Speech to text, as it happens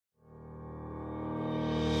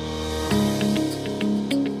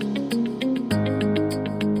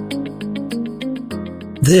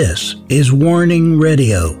This is Warning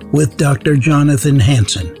Radio with Dr. Jonathan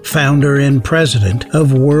Hansen, founder and president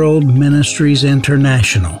of World Ministries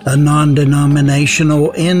International, a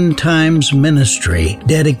non-denominational end times ministry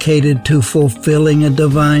dedicated to fulfilling a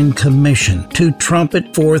divine commission to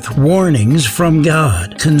trumpet forth warnings from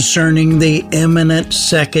God concerning the imminent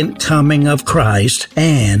second coming of Christ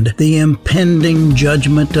and the impending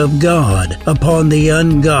judgment of God upon the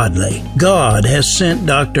ungodly. God has sent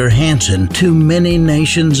Dr. Hansen to many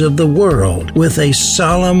nations of the world with a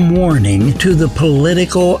solemn warning to the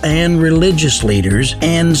political and religious leaders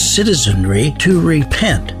and citizenry to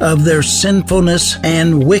repent of their sinfulness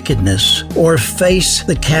and wickedness or face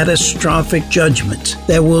the catastrophic judgments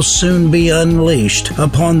that will soon be unleashed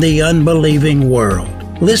upon the unbelieving world.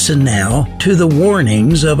 Listen now to the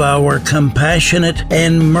warnings of our compassionate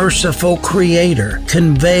and merciful Creator,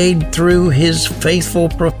 conveyed through His faithful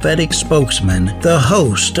prophetic spokesman, the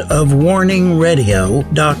host of Warning Radio,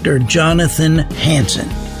 Dr. Jonathan Hansen.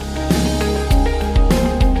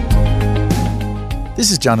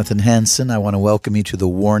 This is Jonathan Hansen. I want to welcome you to the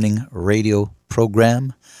Warning Radio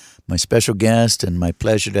program. My special guest and my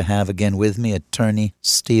pleasure to have again with me, Attorney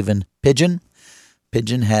Stephen Pidgeon.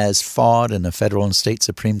 Pidgeon has fought in the federal and state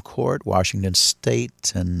Supreme Court, Washington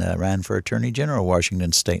State, and ran for Attorney General,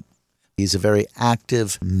 Washington State. He's a very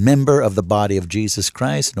active member of the body of Jesus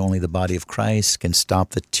Christ, and only the body of Christ can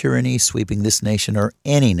stop the tyranny sweeping this nation or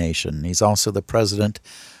any nation. He's also the president,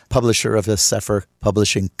 publisher of the Sefer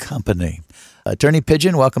Publishing Company. Attorney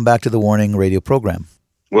Pidgeon, welcome back to the Warning Radio program.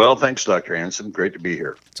 Well, thanks, Dr. Hansen. Great to be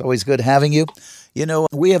here. It's always good having you. You know,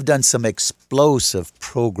 we have done some explosive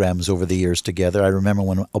programs over the years together. I remember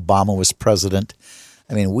when Obama was president.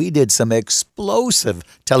 I mean, we did some explosive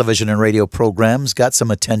television and radio programs, got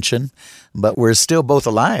some attention, but we're still both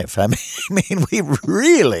alive. I mean, we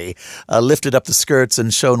really lifted up the skirts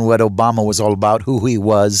and shown what Obama was all about, who he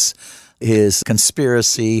was, his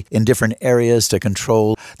conspiracy in different areas to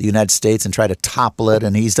control the United States and try to topple it.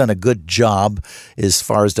 And he's done a good job as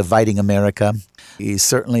far as dividing America. He's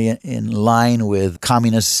certainly in line with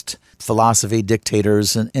communist philosophy,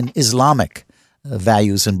 dictators, and Islamic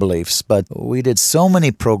values and beliefs. But we did so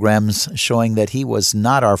many programs showing that he was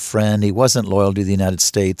not our friend. He wasn't loyal to the United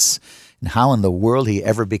States. And how in the world he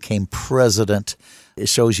ever became president. It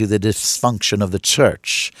shows you the dysfunction of the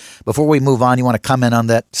church. Before we move on, you want to comment on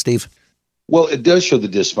that, Steve? Well, it does show the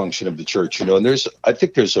dysfunction of the church, and I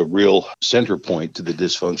think there's a real center point to the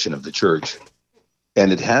dysfunction of the church,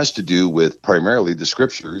 and it has to do with primarily the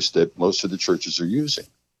scriptures that most of the churches are using.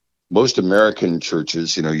 Most American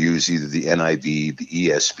churches, use either the NIV, the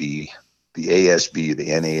ESV, the ASB, the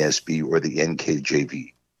NASB, or the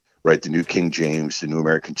NKJV, right? The New King James, the New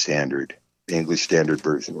American Standard, the English Standard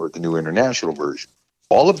Version, or the New International Version.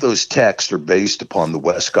 All of those texts are based upon the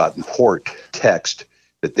Westcott and Hort text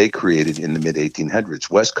that they created in the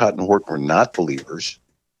mid-1800s. Westcott and Hort were not believers.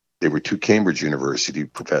 They were two Cambridge University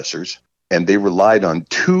professors, and they relied on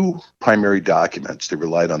two primary documents. They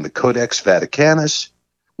relied on the Codex Vaticanus,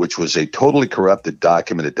 which was a totally corrupted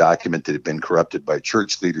document, a document that had been corrupted by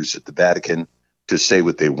church leaders at the Vatican to say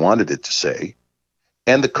what they wanted it to say,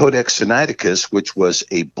 and the Codex Sinaiticus, which was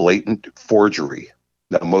a blatant forgery.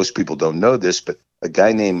 Now, most people don't know this, but a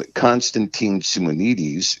guy named Constantine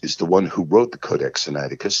Simonides is the one who wrote the Codex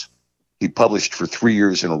Sinaiticus. He published for 3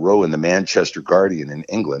 years in a row in the Manchester Guardian in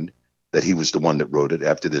England that he was the one that wrote it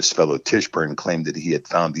after this fellow Tichburn claimed that he had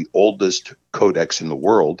found the oldest codex in the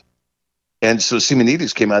world. And so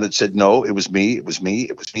Simonides came out and said, no, it was me,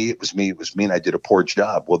 and I did a poor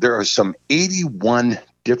job. Well, there are some 81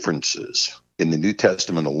 differences in the New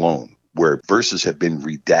Testament alone where verses have been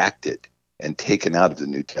redacted and taken out of the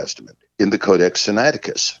New Testament in the Codex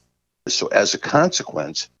Sinaiticus. So as a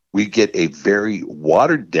consequence, we get a very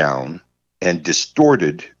watered down and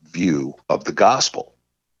distorted view of the gospel.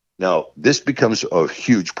 Now, this becomes a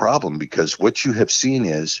huge problem because what you have seen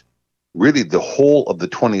is really the whole of the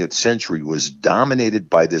 20th century was dominated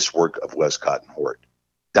by this work of Westcott and Hort,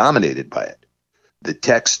 dominated by it. The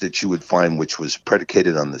text that you would find, which was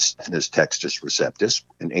predicated on this Textus Receptus,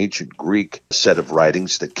 an ancient Greek set of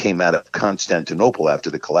writings that came out of Constantinople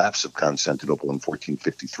after the collapse of Constantinople in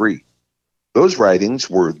 1453. Those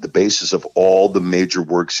writings were the basis of all the major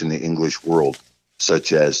works in the English world,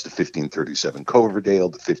 such as the 1537 Coverdale,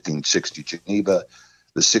 the 1560 Geneva,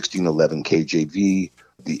 the 1611 KJV,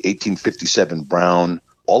 the 1857 Brown.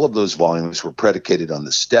 All of those volumes were predicated on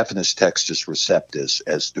the Stephanus Textus Receptus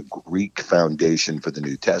as the Greek foundation for the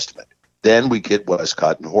New Testament. Then we get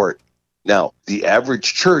Westcott and Hort. Now, the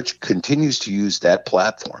average church continues to use that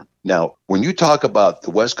platform. Now, when you talk about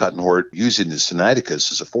the Westcott and Hort using the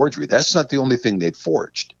Sinaiticus as a forgery, that's not the only thing they'd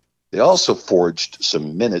forged. They also forged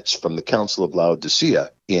some minutes from the Council of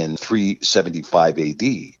Laodicea in 375 AD,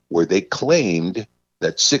 where they claimed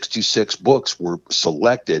that 66 books were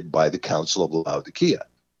selected by the Council of Laodicea.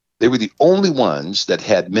 They were the only ones that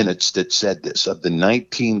had minutes that said this. Of the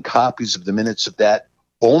 19 copies of the minutes of that,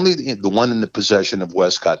 only the one in the possession of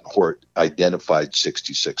Westcott and Hort identified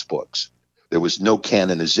 66 books. There was no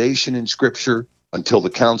canonization in Scripture until the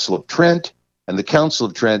Council of Trent, and the Council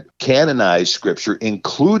of Trent canonized Scripture,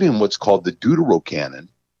 including what's called the Deuterocanon,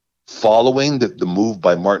 following the move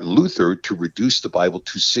by Martin Luther to reduce the Bible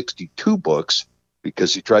to 62 books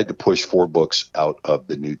because he tried to push 4 books out of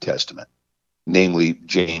the New Testament, namely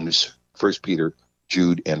James, 1 Peter,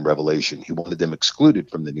 Jude, and Revelation. He wanted them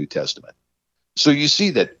excluded from the New Testament. So you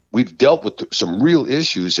see that we've dealt with some real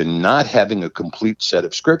issues in not having a complete set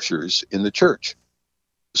of scriptures in the church.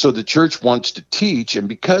 So the church wants to teach, and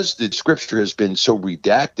because the scripture has been so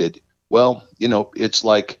redacted, well, it's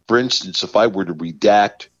like, for instance, if I were to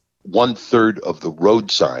redact 1/3 of the road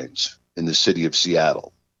signs in the city of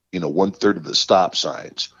Seattle, 1/3 of the stop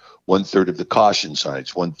signs, 1/3 of the caution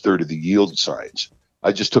signs, 1/3 of the yield signs,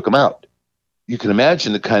 I just took them out. You can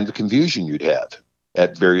imagine the kind of confusion you'd have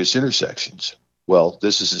at various intersections. Well,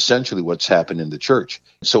 this is essentially what's happened in the church.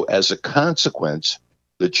 So as a consequence,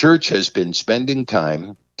 the church has been spending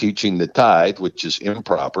time teaching the tithe, which is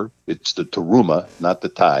improper. It's the teruma, not the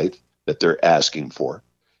tithe, that they're asking for.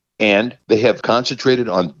 And they have concentrated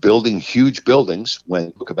on building huge buildings when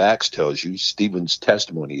the book of Acts tells you, Stephen's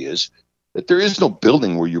testimony is, that there is no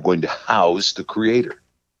building where you're going to house the Creator.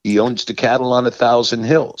 He owns the cattle on 1,000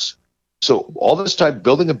 hills. So all this time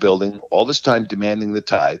building a building, all this time demanding the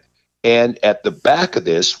tithe, and at the back of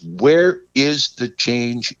this, where is the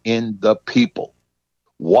change in the people?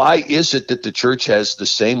 Why is it that the church has the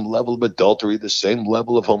same level of adultery, the same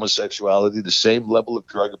level of homosexuality, the same level of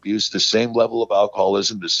drug abuse, the same level of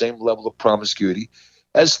alcoholism, the same level of promiscuity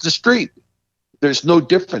as the street? There's no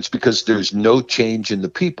difference because there's no change in the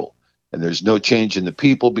people. And there's no change in the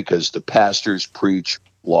people because the pastors preach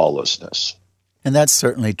lawlessness. And that's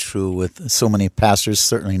certainly true with so many pastors,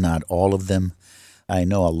 certainly not all of them. I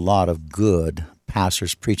know a lot of good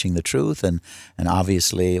pastors preaching the truth, and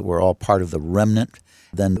obviously we're all part of the remnant.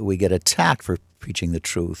 Then we get attacked for preaching the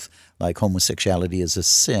truth, like homosexuality is a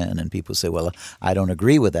sin, and people say, well, I don't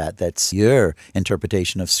agree with that. That's your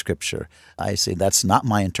interpretation of Scripture. I say, that's not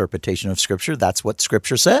my interpretation of Scripture. That's what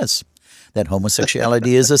Scripture says, that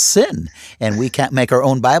homosexuality is a sin, and we can't make our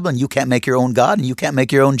own Bible, and you can't make your own God, and you can't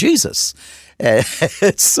make your own Jesus.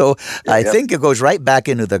 So I think it goes right back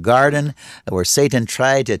into the garden where Satan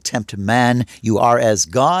tried to tempt man. You are as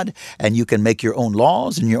God, and you can make your own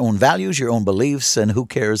laws and your own values, your own beliefs, and who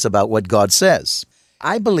cares about what God says?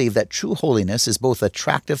 I believe that true holiness is both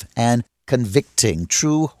attractive and convicting.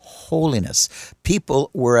 True holiness.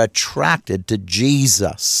 People were attracted to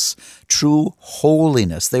Jesus. True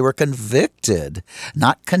holiness. They were convicted,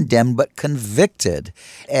 not condemned, but convicted.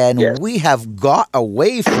 And we have got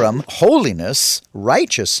away from holiness,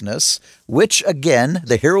 righteousness, which, again,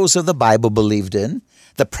 the heroes of the Bible believed in,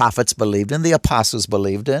 the prophets believed in, the apostles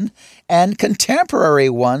believed in, and contemporary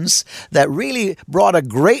ones that really brought a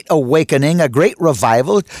great awakening, a great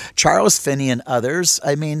revival, Charles Finney and others.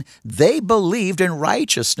 I mean, they believed in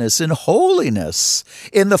righteousness, in holiness,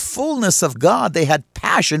 in the fullness of God. They had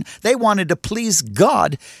passion. They wanted to please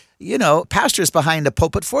God. Pastors behind the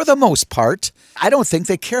pulpit, for the most part, I don't think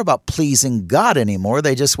they care about pleasing God anymore.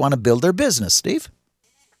 They just want to build their business, Steve.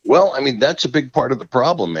 Well, I mean, that's a big part of the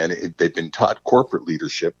problem, man. They've been taught corporate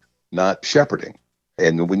leadership, not shepherding.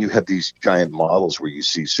 And when you have these giant models where you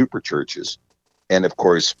see super churches, and of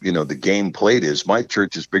course, the game played is my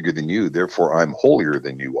church is bigger than you, therefore I'm holier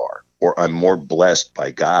than you are, or I'm more blessed by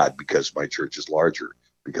God because my church is larger,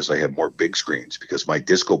 because I have more big screens, because my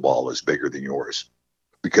disco ball is bigger than yours,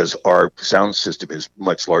 because our sound system is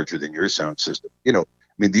much larger than your sound system.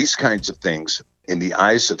 These kinds of things, in the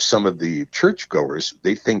eyes of some of the churchgoers,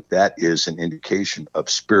 they think that is an indication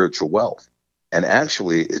of spiritual wealth. And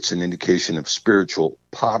actually, it's an indication of spiritual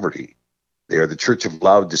poverty. They are the Church of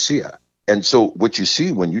Laodicea. And so what you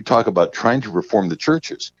see when you talk about trying to reform the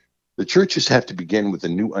churches have to begin with a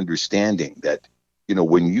new understanding that,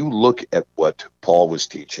 when you look at what Paul was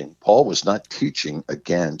teaching, Paul was not teaching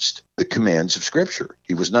against the commands of Scripture.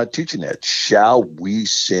 He was not teaching that. Shall we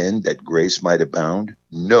sin that grace might abound?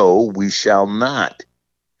 No, we shall not.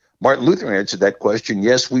 Martin Luther answered that question,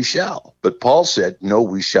 yes, we shall. But Paul said, no,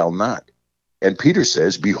 we shall not. And Peter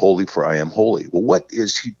says, be holy, for I am holy. Well, what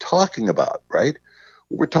is he talking about, right?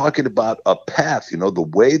 We're talking about a path, the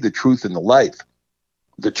way, the truth, and the life.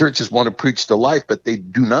 The churches want to preach the life, but they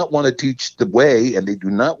do not want to teach the way, and they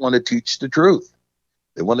do not want to teach the truth.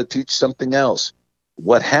 They want to teach something else.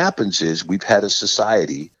 What happens is we've had a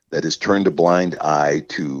society that has turned a blind eye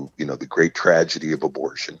to, the great tragedy of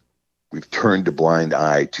abortion. We've turned a blind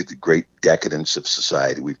eye to the great decadence of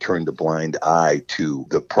society. We've turned a blind eye to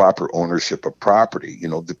the proper ownership of property.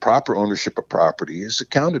 The proper ownership of property is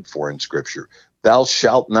accounted for in Scripture. Thou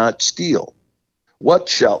shalt not steal. What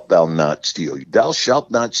shalt thou not steal? Thou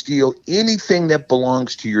shalt not steal anything that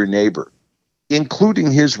belongs to your neighbor,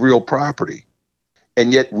 including his real property.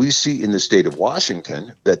 And yet we see in the state of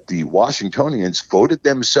Washington that the Washingtonians voted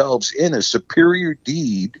themselves in a superior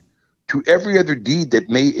deed to every other deed that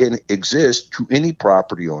may exist to any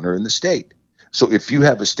property owner in the state. So if you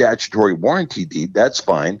have a statutory warranty deed, that's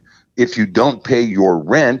fine. If you don't pay your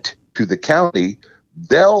rent to the county,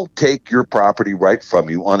 they'll take your property right from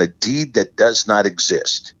you on a deed that does not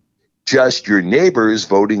exist. Just your neighbor is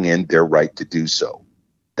voting in their right to do so.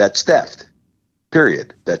 That's theft.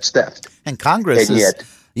 Period. That's theft. And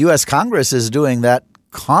U.S. Congress is doing that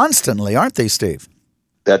constantly, aren't they, Steve?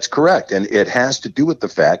 That's correct. And it has to do with the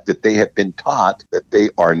fact that they have been taught that they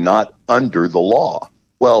are not under the law.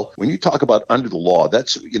 Well, when you talk about under the law,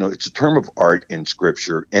 that's, it's a term of art in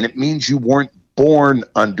Scripture, and it means you weren't born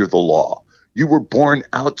under the law. You were born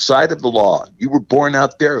outside of the law. You were born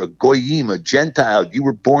out there, a goyim, a Gentile. You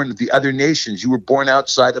were born of the other nations. You were born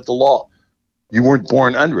outside of the law. You weren't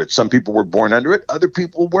born under it. Some people were born under it. Other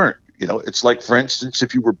people weren't. It's like, for instance,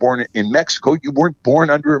 if you were born in Mexico, you weren't born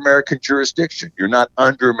under American jurisdiction. You're not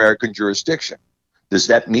under American jurisdiction. Does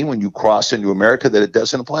that mean when you cross into America that it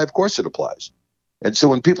doesn't apply? Of course it applies. And so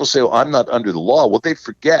when people say, I'm not under the law, well, they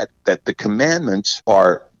forget that the commandments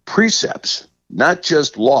are precepts, not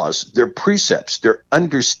just laws. They're precepts. They're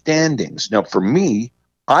understandings. Now, for me,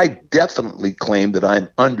 I definitely claim that I'm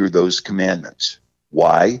under those commandments.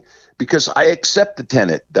 Why? Because I accept the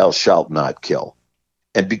tenet, thou shalt not kill.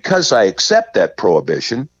 And because I accept that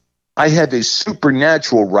prohibition, I have a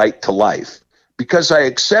supernatural right to life. Because I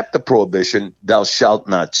accept the prohibition, thou shalt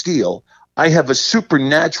not steal, I have a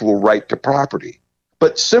supernatural right to property.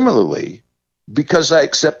 But similarly, because I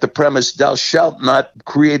accept the premise, thou shalt not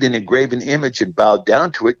create an engraven image and bow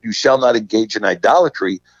down to it, you shall not engage in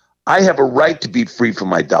idolatry, I have a right to be free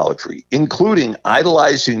from idolatry, including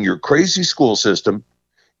idolizing your crazy school system,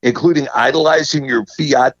 including idolizing your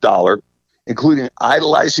fiat dollar, including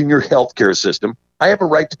idolizing your healthcare system. I have a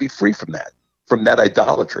right to be free from that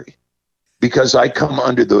idolatry, because I come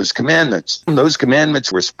under those commandments. And those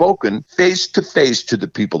commandments were spoken face to face to the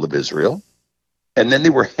people of Israel, and then they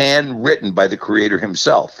were handwritten by the Creator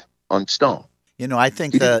himself on stone. I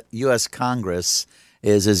think the U.S. Congress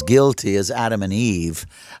is as guilty as Adam and Eve.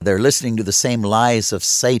 They're listening to the same lies of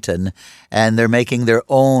Satan, and they're making their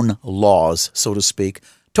own laws, so to speak,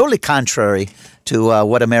 totally contrary to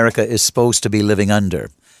what America is supposed to be living under.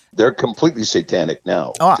 They're completely satanic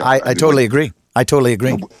now. Oh, I totally agree. I totally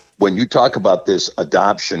agree. When you talk about this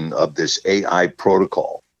adoption of this AI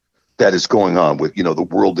protocol that is going on with, the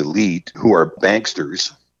world elite, who are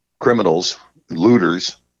banksters, criminals,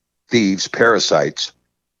 looters, thieves, parasites,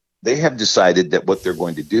 they have decided that what they're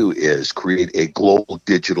going to do is create a global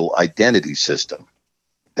digital identity system.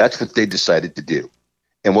 That's what they decided to do.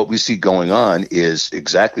 And what we see going on is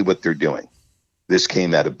exactly what they're doing. This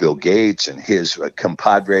came out of Bill Gates and his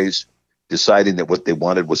compadres deciding that what they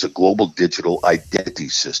wanted was a global digital identity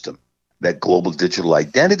system. That global digital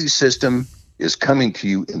identity system is coming to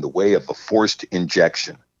you in the way of a forced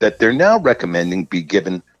injection that they're now recommending be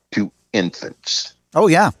given to infants. Oh,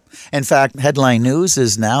 yeah. In fact, headline news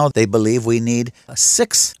is now they believe we need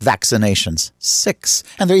 6 vaccinations. 6.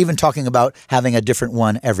 And they're even talking about having a different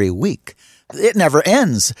one every week. It never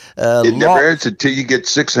ends. It never ends until you get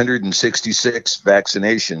 666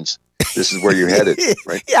 vaccinations. This is where you're headed,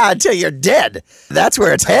 right? Yeah, until you're dead. That's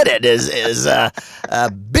where it's headed, is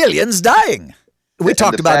billions dying. We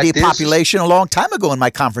talked about depopulation a long time ago in my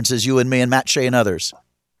conferences, you and me and Matt Shea and others.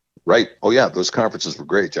 Right. Oh, yeah. Those conferences were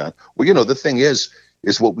great, John. Well, the thing is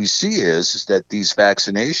what we see is that these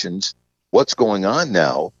vaccinations, what's going on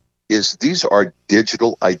now is these are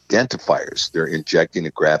digital identifiers. They're injecting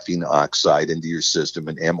a graphene oxide into your system,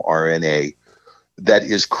 an mRNA, that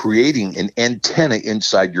is creating an antenna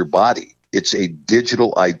inside your body. It's a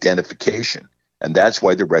digital identification. And that's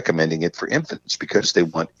why they're recommending it for infants, because they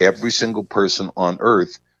want every single person on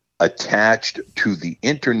Earth attached to the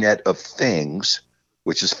Internet of Things,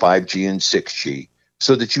 which is 5G and 6G,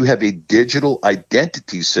 so that you have a digital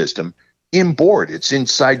identity system inboard. It's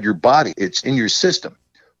inside your body. It's in your system.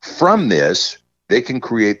 From this, they can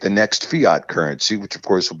create the next fiat currency, which of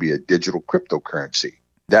course will be a digital cryptocurrency.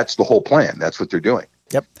 That's the whole plan. That's what they're doing.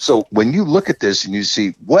 Yep. So when you look at this and you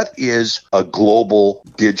see what is a global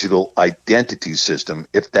digital identity system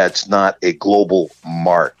if that's not a global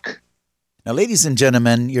mark? Now, ladies and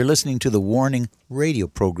gentlemen, you're listening to the Warning Radio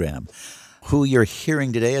program. Who you're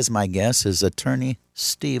hearing today as my guest is attorney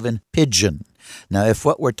Stephen Pidgeon. Now, if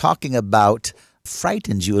what we're talking about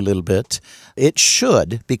frightens you a little bit, it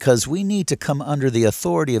should, because we need to come under the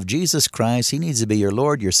authority of Jesus Christ. He needs to be your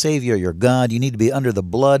Lord, your Savior, your God. You need to be under the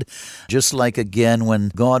blood, just like, again, when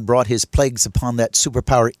God brought his plagues upon that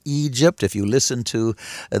superpower Egypt. If you listen to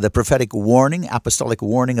the prophetic warning, apostolic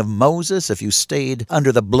warning of Moses, if you stayed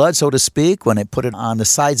under the blood, so to speak, when it put it on the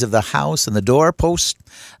sides of the house and the doorpost,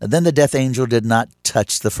 then the death angel did not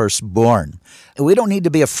touch the firstborn. We don't need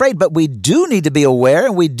to be afraid, but we do need to be aware,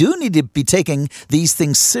 and we do need to be taking these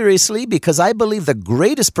things seriously, because I believe the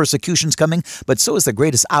greatest persecution is coming, but so is the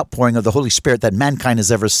greatest outpouring of the Holy Spirit that mankind has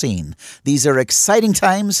ever seen. These are exciting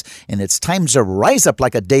times, and it's time to rise up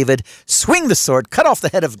like a David, swing the sword, cut off the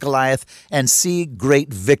head of Goliath, and see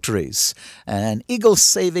great victories. And eagle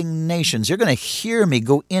saving nations, you're going to hear me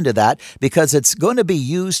go into that, because it's going to be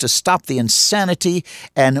used to stop the insanity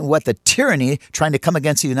and what the tyranny trying to come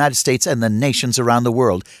against the United States and the nations around the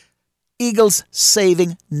world. Eagles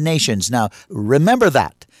saving nations. Now, remember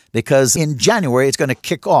that, because in January it's going to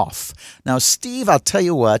kick off. Now, Steve, I'll tell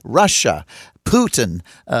you what, Russia, Putin,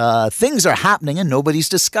 things are happening and nobody's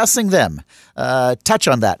discussing them. Touch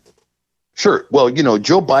on that. Sure. Well,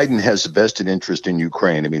 Joe Biden has a vested interest in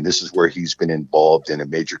Ukraine. I mean, this is where he's been involved in a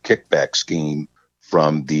major kickback scheme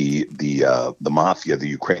from the mafia, the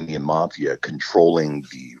Ukrainian mafia, controlling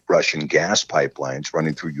the Russian gas pipelines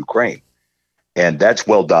running through Ukraine. And that's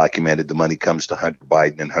well documented. The money comes to Hunter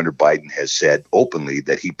Biden, and Hunter Biden has said openly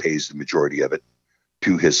that he pays the majority of it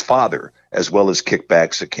to his father, as well as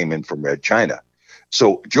kickbacks that came in from Red China.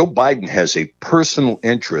 So Joe Biden has a personal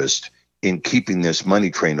interest in keeping this money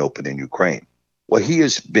train open in Ukraine. Well, he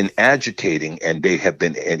has been agitating, and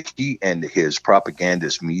he and his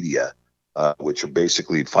propagandist media, which are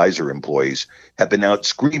basically Pfizer employees, have been out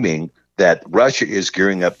screaming that Russia is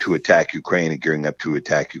gearing up to attack Ukraine and gearing up to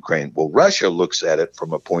attack Ukraine. Well, Russia looks at it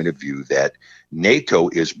from a point of view that NATO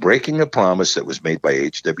is breaking a promise that was made by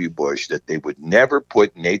H.W. Bush that they would never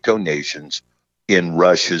put NATO nations in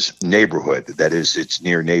Russia's neighborhood, that is, its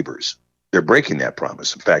near neighbors. They're breaking that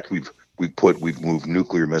promise. In fact, we've moved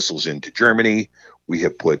nuclear missiles into Germany. We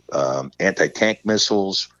have put anti-tank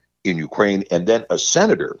missiles in Ukraine. And then a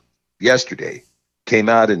senator yesterday came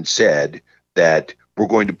out and said that we're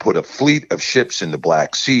going to put a fleet of ships in the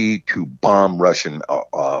Black Sea to bomb Russian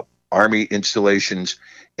army installations,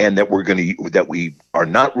 and that we are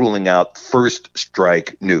not ruling out first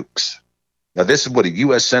strike nukes. Now, this is what a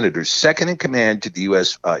U.S. senator, second in command to the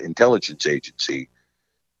U.S. Intelligence Agency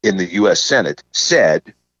in the U.S. Senate,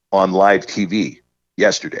 said on live TV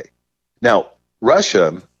yesterday. Now,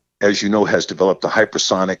 Russia, as you know, has developed a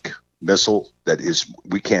hypersonic missile that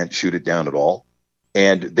we can't shoot it down at all.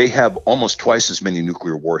 And they have almost twice as many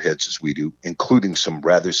nuclear warheads as we do, including some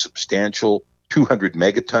rather substantial 200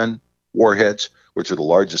 megaton warheads, which are the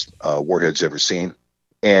largest warheads ever seen.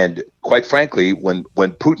 And quite frankly, when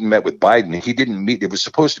Putin met with Biden, he didn't meet. It was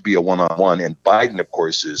supposed to be a one-on-one. And Biden, of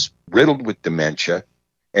course, is riddled with dementia,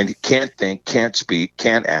 and he can't think, can't speak,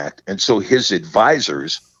 can't act. And so his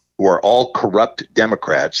advisors, who are all corrupt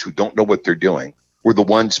Democrats who don't know what they're doing, were the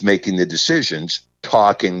ones making the decisions,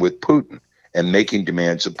 talking with Putin and making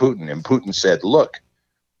demands of Putin. And Putin said, look,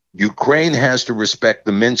 Ukraine has to respect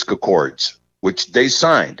the Minsk Accords, which they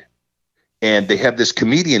signed. And they have this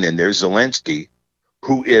comedian in there, Zelensky,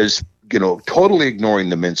 who is, totally ignoring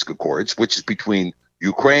the Minsk Accords, which is between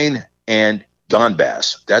Ukraine and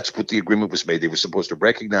Donbass. That's what the agreement was made. They were supposed to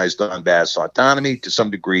recognize Donbass autonomy to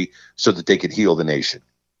some degree so that they could heal the nation.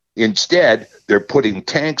 Instead, they're putting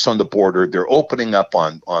tanks on the border. They're opening up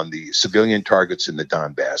on the civilian targets in the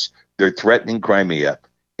Donbass. They're threatening Crimea.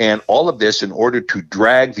 And all of this in order to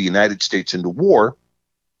drag the United States into war,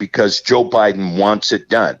 because Joe Biden wants it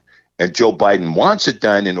done. And Joe Biden wants it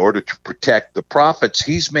done in order to protect the profits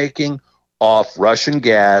he's making off Russian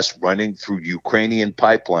gas running through Ukrainian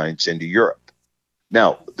pipelines into Europe.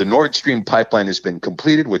 Now, the Nord Stream pipeline has been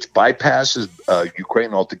completed, which bypasses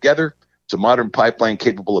Ukraine altogether. It's a modern pipeline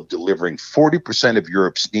capable of delivering 40% of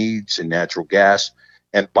Europe's needs in natural gas,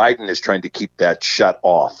 and Biden is trying to keep that shut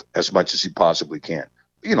off as much as he possibly can.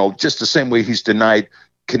 Just the same way he's denied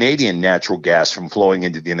Canadian natural gas from flowing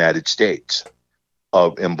into the United States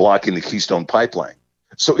and blocking the Keystone Pipeline.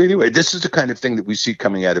 So anyway, this is the kind of thing that we see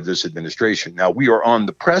coming out of this administration. Now, we are on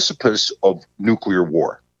the precipice of nuclear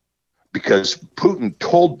war because Putin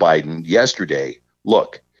told Biden yesterday,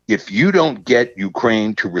 look, if you don't get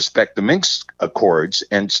Ukraine to respect the Minsk Accords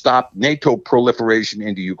and stop NATO proliferation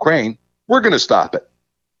into Ukraine, we're going to stop it.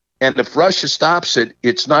 And if Russia stops it,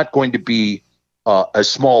 it's not going to be a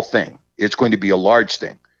small thing. It's going to be a large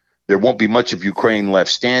thing. There won't be much of Ukraine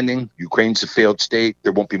left standing. Ukraine's a failed state.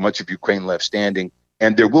 There won't be much of Ukraine left standing.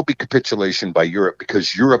 And there will be capitulation by Europe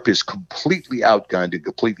because Europe is completely outgunned and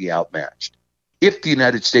completely outmatched. If the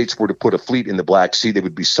United States were to put a fleet in the Black Sea, they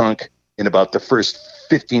would be sunk in about the first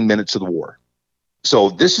 15 minutes of the war. So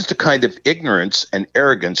this is the kind of ignorance and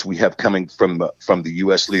arrogance we have coming from the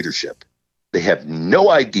U.S. leadership. They have no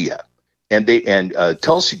idea. And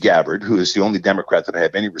Tulsi Gabbard, who is the only Democrat that I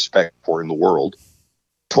have any respect for in the world,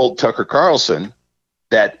 told Tucker Carlson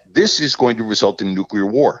that this is going to result in nuclear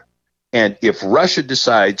war. And if Russia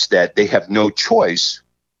decides that they have no choice,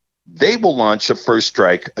 they will launch a first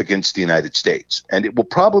strike against the United States. And it will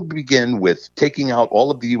probably begin with taking out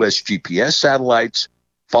all of the U.S. GPS satellites,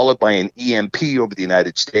 followed by an EMP over the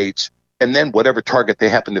United States, and then whatever target they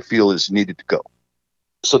happen to feel is needed to go.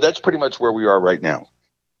 So that's pretty much where we are right now.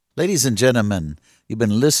 Ladies and gentlemen, you've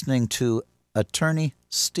been listening to Attorney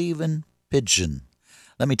Stephen Pidgeon.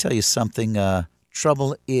 Let me tell you something.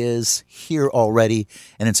 Trouble is here already,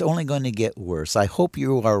 and it's only going to get worse. I hope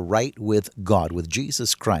you are right with God, with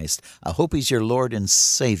Jesus Christ. I hope He's your Lord and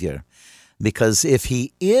Savior, because if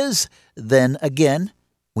He is, then again,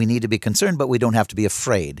 we need to be concerned, but we don't have to be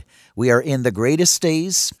afraid. We are in the greatest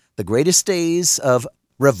days of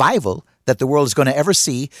revival that the world is going to ever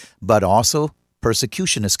see, but also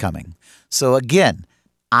persecution is coming. So again,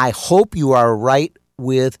 I hope you are right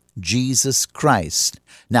with Jesus Christ.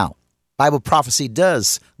 Now, Bible prophecy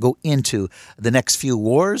does go into the next few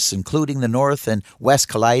wars, including the North and West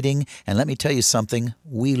colliding. And let me tell you something,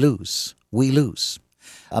 we lose. We lose.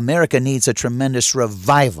 America needs a tremendous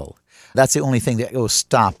revival. That's the only thing that will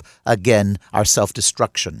stop, again, our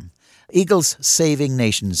self-destruction. Eagles Saving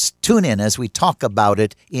Nations. Tune in as we talk about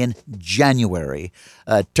it in January.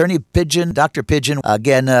 Attorney Pidgeon, Dr. Pidgeon,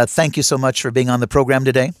 again, thank you so much for being on the program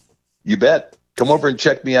today. You bet. Come over and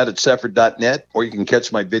check me out at Sephard.net, or you can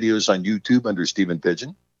catch my videos on YouTube under Stephen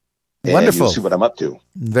Pidgeon. Wonderful. You'll see what I'm up to.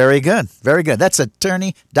 Very good. Very good. That's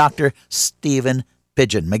Attorney Dr. Stephen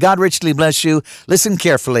Pidgeon. May God richly bless you. Listen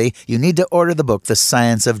carefully. You need to order the book, The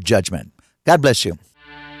Science of Judgment. God bless you.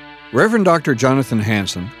 Reverend Dr. Jonathan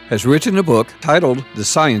Hansen has written a book titled The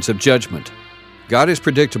Science of Judgment. God is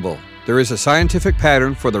predictable. There is a scientific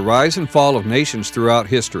pattern for the rise and fall of nations throughout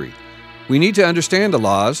history. We need to understand the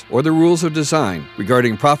laws or the rules of design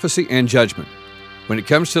regarding prophecy and judgment. When it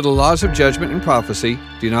comes to the laws of judgment and prophecy,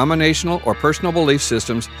 denominational or personal belief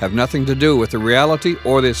systems have nothing to do with the reality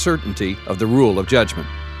or the certainty of the rule of judgment.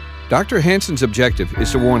 Dr. Hansen's objective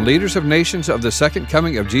is to warn leaders of nations of the second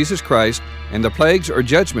coming of Jesus Christ and the plagues or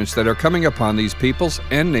judgments that are coming upon these peoples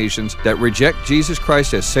and nations that reject Jesus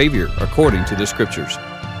Christ as Savior according to the Scriptures.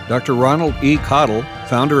 Dr. Ronald E. Cottle,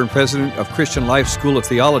 founder and president of Christian Life School of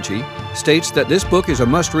Theology, states that this book is a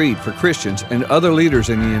must-read for Christians and other leaders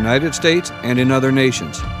in the United States and in other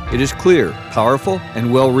nations. It is clear, powerful,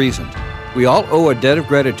 and well-reasoned. We all owe a debt of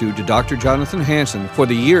gratitude to Dr. Jonathan Hansen for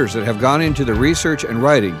the years that have gone into the research and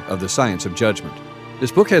writing of the Science of Judgment.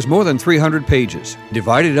 This book has more than 300 pages,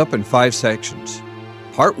 divided up in 5 sections.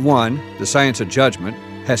 Part 1, The Science of Judgment,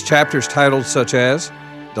 has chapters titled such as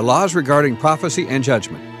The Laws Regarding Prophecy and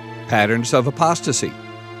Judgment, Patterns of Apostasy,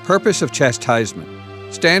 Purpose of Chastisement,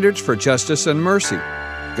 Standards for Justice and Mercy,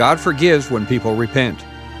 God Forgives when People Repent,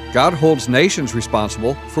 God Holds Nations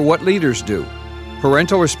Responsible for What Leaders Do,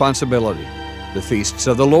 Parental Responsibility, The Feasts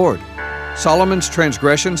of the Lord, Solomon's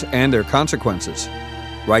Transgressions and Their Consequences,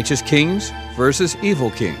 Righteous Kings versus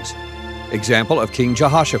Evil Kings, Example of King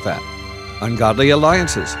Jehoshaphat, Ungodly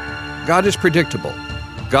Alliances, God is Predictable,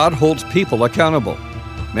 God Holds People Accountable,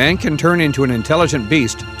 Man can turn into an intelligent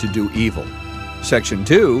beast to do evil. Section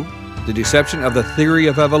 2, The Deception of the Theory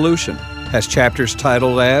of Evolution, has chapters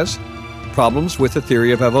titled as Problems with the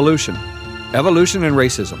Theory of Evolution, Evolution and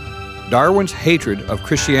Racism, Darwin's Hatred of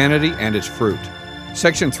Christianity and Its Fruit.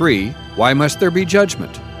 Section 3, Why Must There Be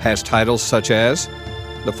Judgment, has titles such as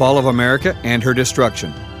The Fall of America and Her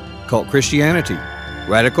Destruction, Cult Christianity,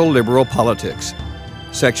 Radical Liberal Politics.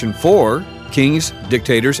 Section 4, Kings,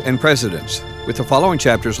 Dictators, and Presidents, with the following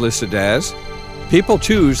chapters listed as People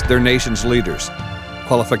Choose Their Nation's Leaders,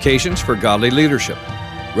 Qualifications for Godly Leadership,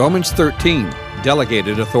 Romans 13,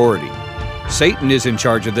 Delegated Authority. Satan is in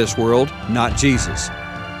charge of this world, not Jesus.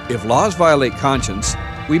 If laws violate conscience,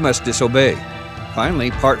 we must disobey.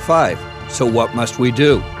 Finally, Part 5, So What Must We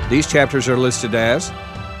Do? These chapters are listed as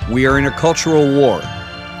We Are in a Cultural War,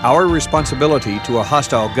 Our Responsibility to a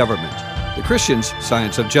Hostile Government, The Christian's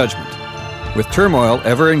Science of Judgment, With turmoil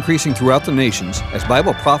ever increasing throughout the nations, as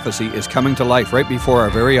Bible prophecy is coming to life right before our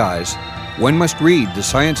very eyes, one must read The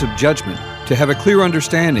Science of Judgment to have a clear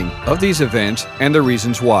understanding of these events and the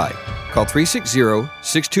reasons why. Call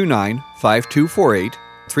 360-629-5248,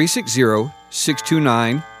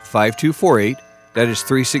 360-629-5248, that is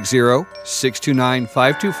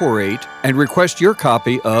 360-629-5248, and request your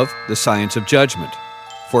copy of The Science of Judgment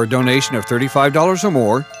for a donation of $35 or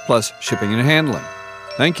more, plus shipping and handling.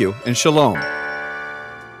 Thank you, and shalom.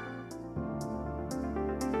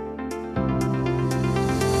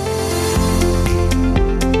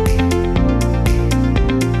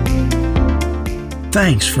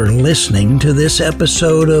 Thanks for listening to this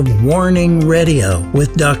episode of Warning Radio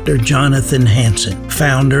with Dr. Jonathan Hansen,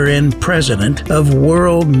 founder and president of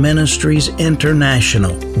World Ministries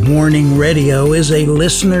International. Warning Radio is a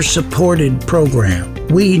listener-supported program.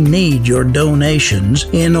 We need your donations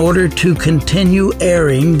in order to continue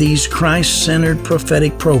airing these Christ-centered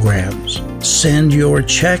prophetic programs. Send your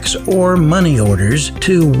checks or money orders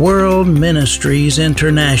to World Ministries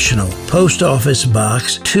International, Post Office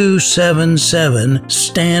Box 277,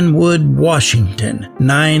 Stanwood, Washington,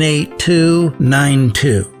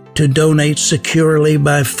 98292. To donate securely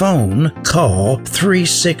by phone, call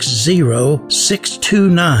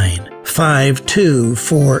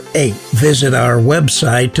 360-629-5248. Visit our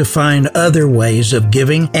website to find other ways of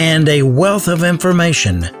giving and a wealth of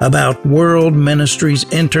information about World Ministries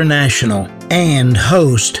International and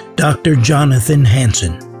host Dr. Jonathan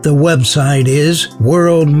Hansen. The website is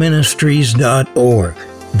worldministries.org.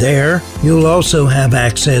 There, you'll also have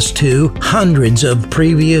access to hundreds of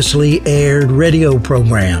previously aired radio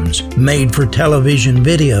programs, made-for-television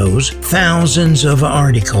videos, thousands of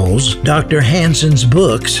articles, Dr. Hansen's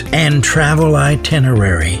books, and travel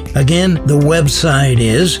itinerary. Again, the website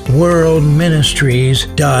is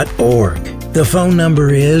worldministries.org. The phone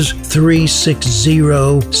number is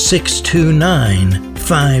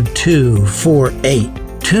 360-629-5248.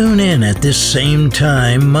 Tune in at this same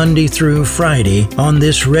time, Monday through Friday, on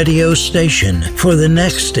this radio station for the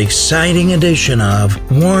next exciting edition of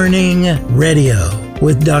Warning Radio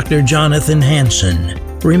with Dr. Jonathan Hansen.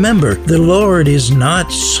 Remember, the Lord is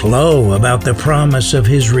not slow about the promise of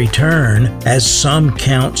His return, as some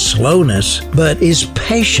count slowness, but is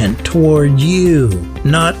patient toward you,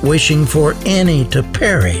 not wishing for any to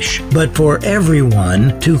perish, but for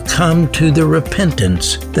everyone to come to the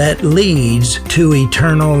repentance that leads to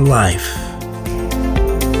eternal life.